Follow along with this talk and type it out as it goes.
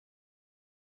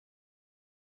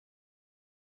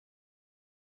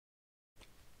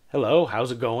Hello,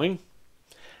 how's it going?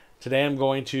 Today I'm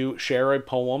going to share a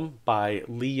poem by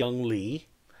Young Lee,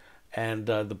 and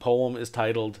the poem is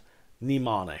titled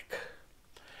Mnemonic.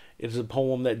 It is a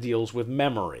poem that deals with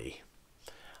memory,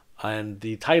 and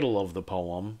the title of the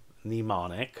poem,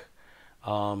 Mnemonic,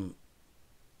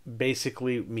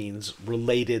 basically means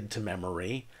related to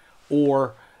memory,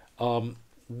 or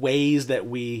ways that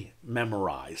we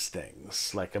memorize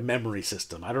things, like a memory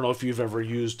system. I don't know if you've ever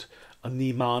used a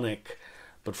mnemonic,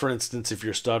 but for instance, if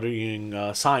you're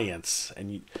studying science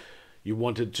and you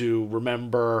wanted to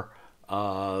remember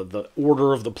the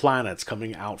order of the planets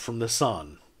coming out from the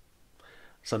sun,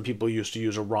 some people used to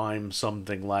use a rhyme,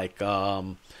 something like,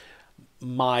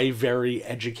 my very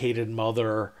educated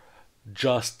mother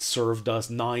just served us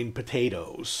 9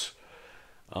 potatoes,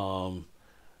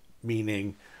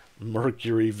 meaning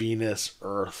Mercury, Venus,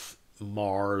 Earth,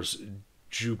 Mars,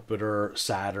 Jupiter,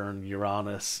 Saturn,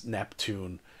 Uranus,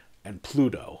 Neptune, and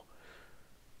Pluto.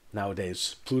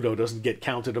 Nowadays, Pluto doesn't get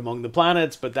counted among the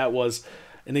planets, but that was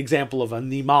an example of a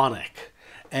mnemonic.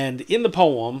 And in the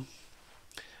poem,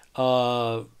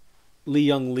 Young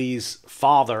Lee's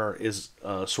father is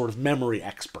a sort of memory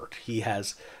expert. He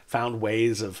has found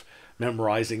ways of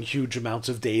memorizing huge amounts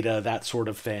of data, that sort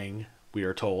of thing, we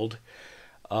are told.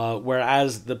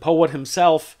 Whereas the poet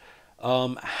himself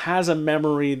has a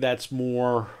memory that's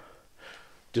more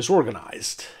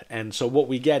disorganized. And so what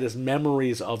we get is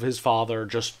memories of his father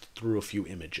just through a few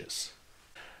images.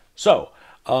 So,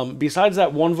 besides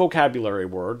that one vocabulary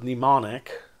word,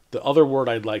 mnemonic, the other word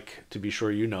I'd like to be sure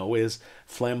you know is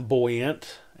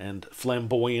flamboyant. And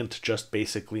flamboyant just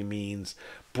basically means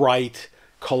bright,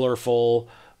 colorful,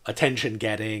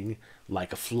 attention-getting,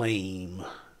 like a flame,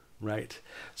 right?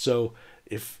 So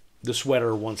if the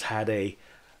sweater once had a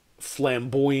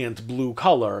flamboyant blue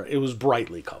color, it was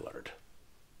brightly colored.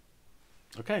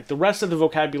 Okay, the rest of the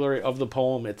vocabulary of the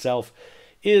poem itself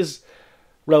is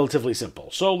relatively simple.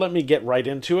 So let me get right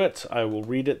into it. I will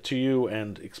read it to you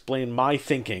and explain my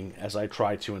thinking as I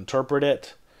try to interpret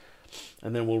it,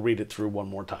 and then we'll read it through one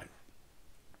more time.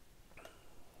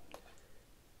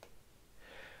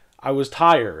 I was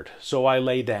tired, so I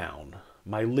lay down.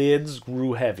 My lids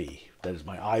grew heavy. That is,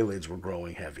 my eyelids were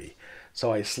growing heavy.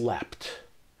 So I slept.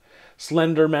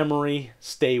 Slender memory,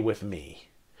 stay with me.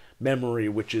 Memory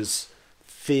which is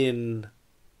thin,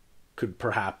 could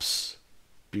perhaps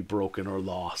be broken or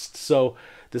lost. So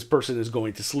this person is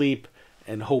going to sleep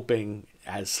and hoping,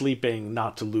 as sleeping,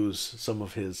 not to lose some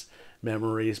of his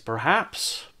memories,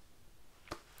 perhaps.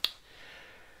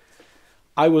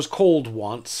 I was cold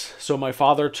once, so my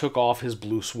father took off his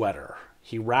blue sweater.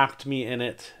 He wrapped me in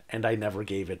it, and I never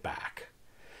gave it back.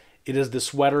 It is the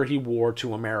sweater he wore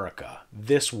to America,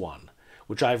 this one,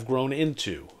 which I've grown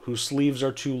into, whose sleeves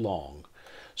are too long.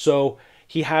 So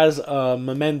he has a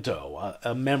memento,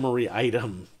 a memory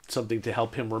item, something to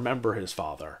help him remember his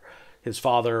father. His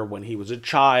father, when he was a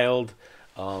child,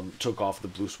 took off the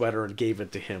blue sweater and gave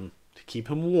it to him to keep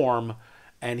him warm,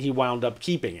 and he wound up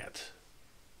keeping it.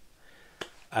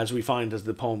 As we find as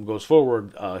the poem goes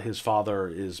forward, his father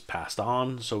is passed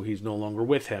on, so he's no longer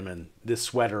with him, and this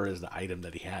sweater is the item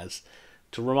that he has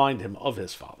to remind him of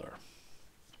his father.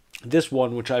 This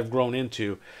one, which I've grown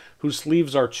into, whose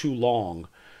sleeves are too long,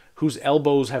 whose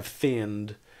elbows have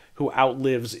thinned, who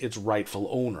outlives its rightful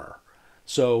owner.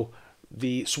 So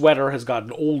the sweater has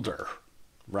gotten older,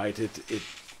 right? It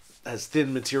has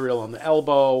thin material on the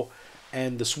elbow,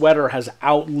 and the sweater has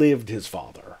outlived his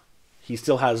father. He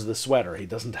still has the sweater. He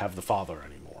doesn't have the father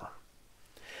anymore.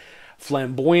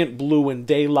 Flamboyant blue in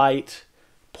daylight,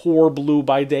 poor blue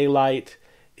by daylight,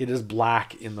 it is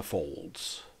black in the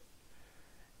folds.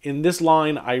 In this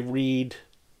line, I read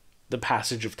the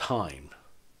passage of time.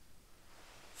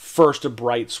 First a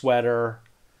bright sweater,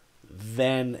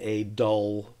 then a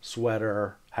dull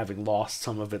sweater, having lost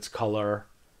some of its color,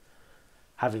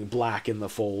 having black in the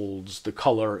folds. The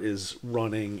color is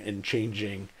running and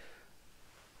changing.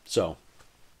 So,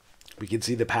 we can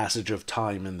see the passage of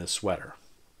time in this sweater.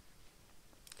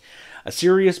 A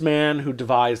serious man who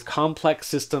devised complex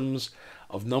systems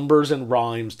of numbers and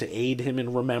rhymes to aid him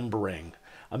in remembering.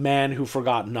 A man who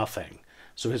forgot nothing.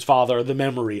 So his father, the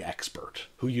memory expert,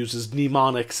 who uses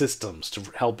mnemonic systems to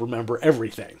help remember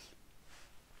everything.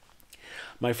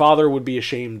 My father would be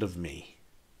ashamed of me.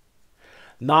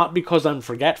 Not because I'm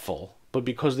forgetful, but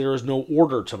because there is no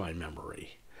order to my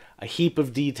memory. A heap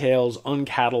of details,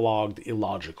 uncatalogued,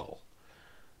 illogical.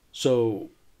 So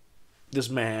this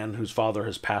man, whose father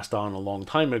has passed on a long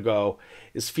time ago,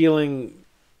 is feeling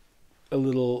a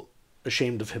little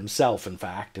ashamed of himself, in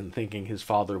fact, and thinking his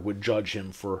father would judge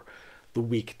him for the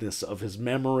weakness of his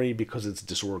memory because it's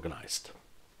disorganized.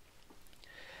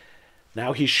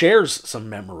 Now he shares some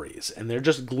memories, and they're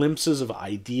just glimpses of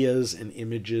ideas and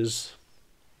images.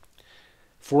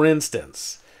 For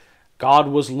instance, God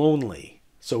was lonely,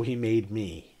 so he made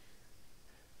me.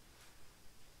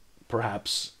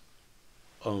 Perhaps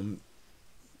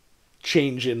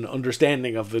change in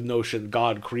understanding of the notion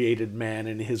God created man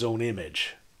in his own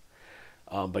image.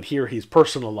 But here he's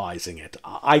personalizing it.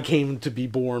 I came to be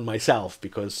born myself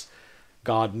because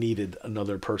God needed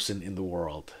another person in the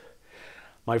world.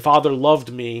 My father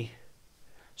loved me,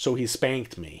 so he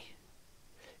spanked me.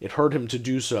 It hurt him to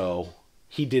do so.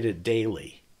 He did it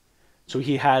daily. So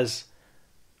he has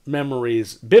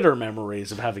memories, bitter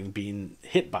memories of having been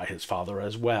hit by his father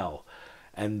as well.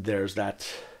 And there's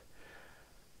that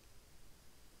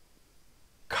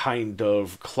kind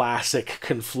of classic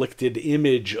conflicted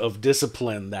image of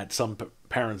discipline that some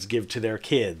parents give to their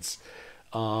kids.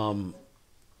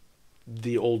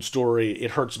 The old story,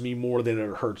 it hurts me more than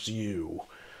it hurts you.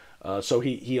 So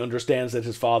he understands that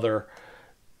his father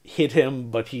hit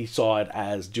him, but he saw it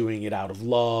as doing it out of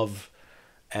love,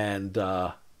 and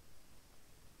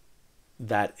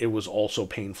that it was also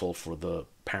painful for the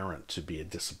parent to be a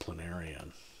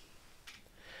disciplinarian.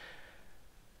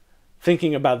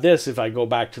 Thinking about this, if I go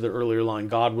back to the earlier line,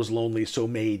 God was lonely, so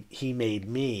he made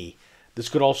me. This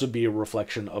could also be a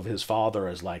reflection of his father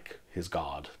as like his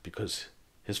God, because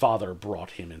his father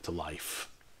brought him into life,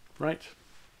 right?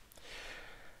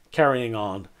 Carrying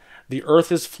on. The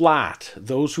earth is flat.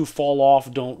 Those who fall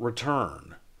off don't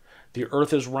return. The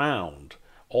earth is round.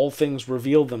 All things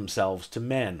reveal themselves to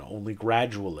men only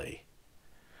gradually.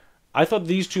 I thought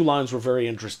these two lines were very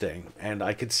interesting, and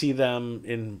I could see them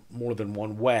in more than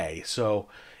one way. So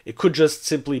it could just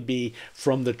simply be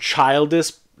from the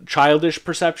childish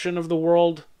perception of the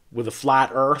world with a flat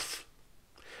earth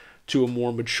to a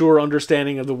more mature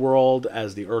understanding of the world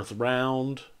as the earth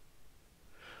round.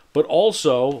 But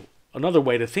also, another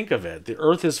way to think of it, the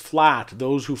earth is flat,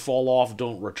 those who fall off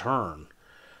don't return.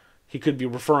 He could be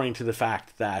referring to the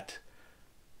fact that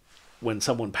when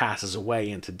someone passes away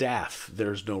into death,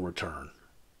 there's no return.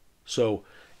 So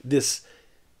this,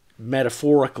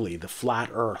 metaphorically, the flat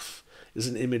earth is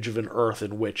an image of an earth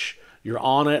in which you're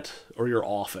on it or you're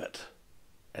off it,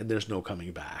 and there's no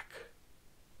coming back.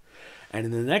 And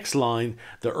in the next line,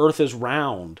 the earth is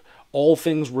round. All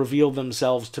things reveal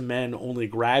themselves to men only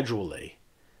gradually.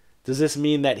 Does this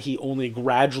mean that he only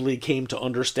gradually came to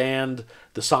understand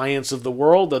the science of the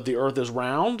world, that the earth is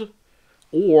round?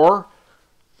 Or,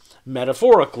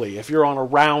 metaphorically, if you're on a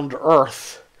round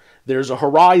earth, there's a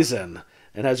horizon,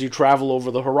 and as you travel over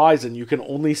the horizon, you can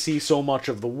only see so much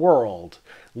of the world.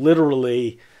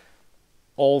 Literally,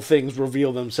 all things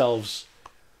reveal themselves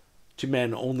to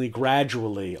men only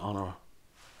gradually on a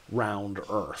round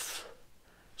earth.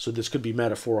 So this could be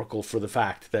metaphorical for the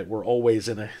fact that we're always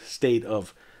in a state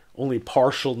of only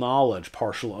partial knowledge,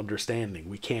 partial understanding.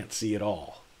 We can't see it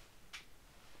all.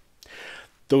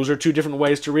 Those are two different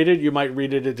ways to read it. You might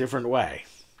read it a different way.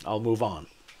 I'll move on.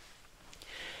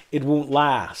 It won't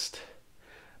last.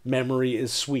 Memory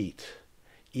is sweet.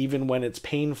 Even when it's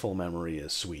painful, memory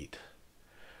is sweet.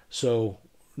 So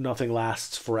nothing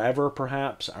lasts forever,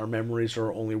 perhaps. Our memories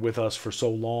are only with us for so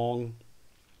long.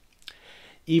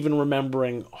 Even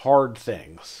remembering hard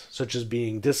things, such as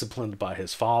being disciplined by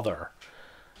his father,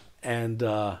 and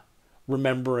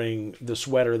remembering the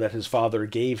sweater that his father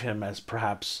gave him as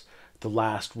perhaps the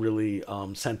last really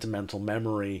sentimental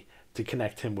memory to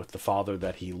connect him with the father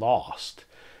that he lost.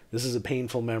 This is a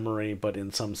painful memory, but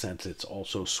in some sense it's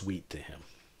also sweet to him.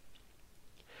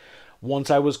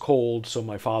 Once I was cold, so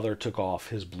my father took off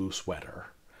his blue sweater.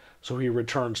 So he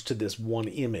returns to this one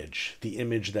image, the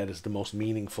image that is the most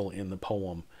meaningful in the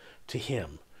poem to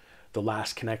him, the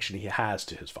last connection he has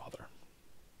to his father.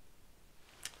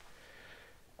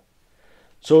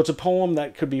 So it's a poem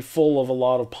that could be full of a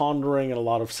lot of pondering and a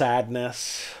lot of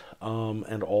sadness,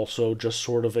 and also just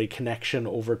sort of a connection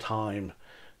over time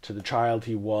to the child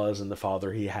he was and the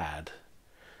father he had.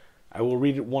 I will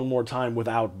read it one more time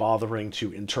without bothering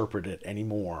to interpret it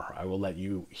anymore. I will let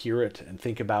you hear it and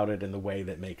think about it in the way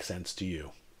that makes sense to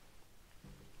you.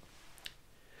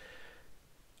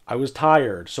 I was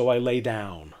tired, so I lay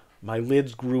down. My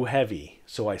lids grew heavy,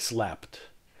 so I slept.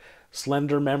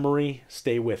 Slender memory,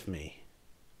 stay with me.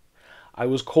 I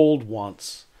was cold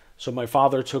once, so my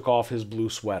father took off his blue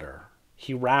sweater.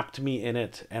 He wrapped me in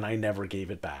it, and I never gave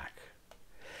it back.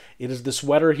 It is the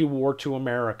sweater he wore to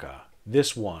America,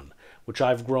 this one, which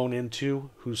I've grown into,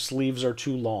 whose sleeves are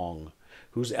too long,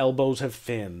 whose elbows have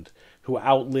thinned, who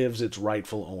outlives its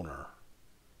rightful owner.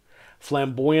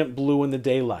 Flamboyant blue in the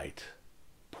daylight,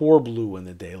 poor blue in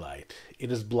the daylight,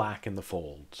 it is black in the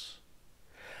folds.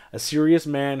 A serious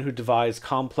man who devised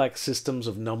complex systems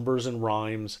of numbers and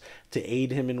rhymes to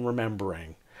aid him in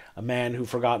remembering, a man who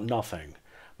forgot nothing,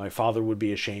 my father would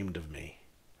be ashamed of me.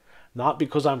 Not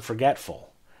because I'm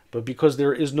forgetful, but because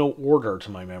there is no order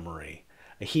to my memory,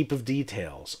 a heap of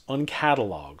details,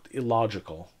 uncatalogued,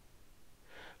 illogical.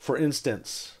 For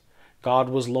instance, God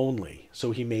was lonely,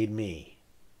 so he made me.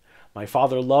 My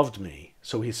father loved me,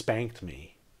 so he spanked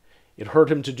me. It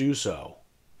hurt him to do so.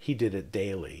 He did it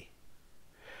daily.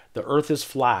 The earth is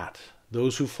flat.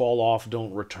 Those who fall off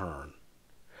don't return.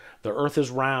 The earth is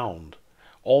round.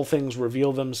 All things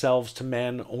reveal themselves to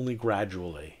men only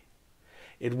gradually.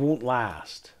 It won't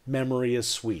last. Memory is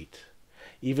sweet.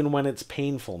 Even when it's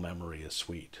painful, memory is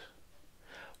sweet.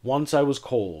 Once I was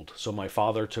cold, so my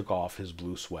father took off his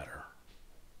blue sweater.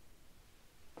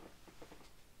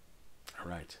 All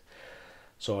right.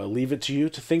 So I'll leave it to you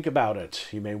to think about it.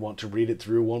 You may want to read it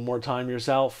through one more time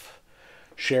yourself.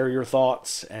 Share your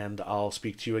thoughts, and I'll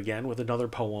speak to you again with another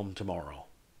poem tomorrow.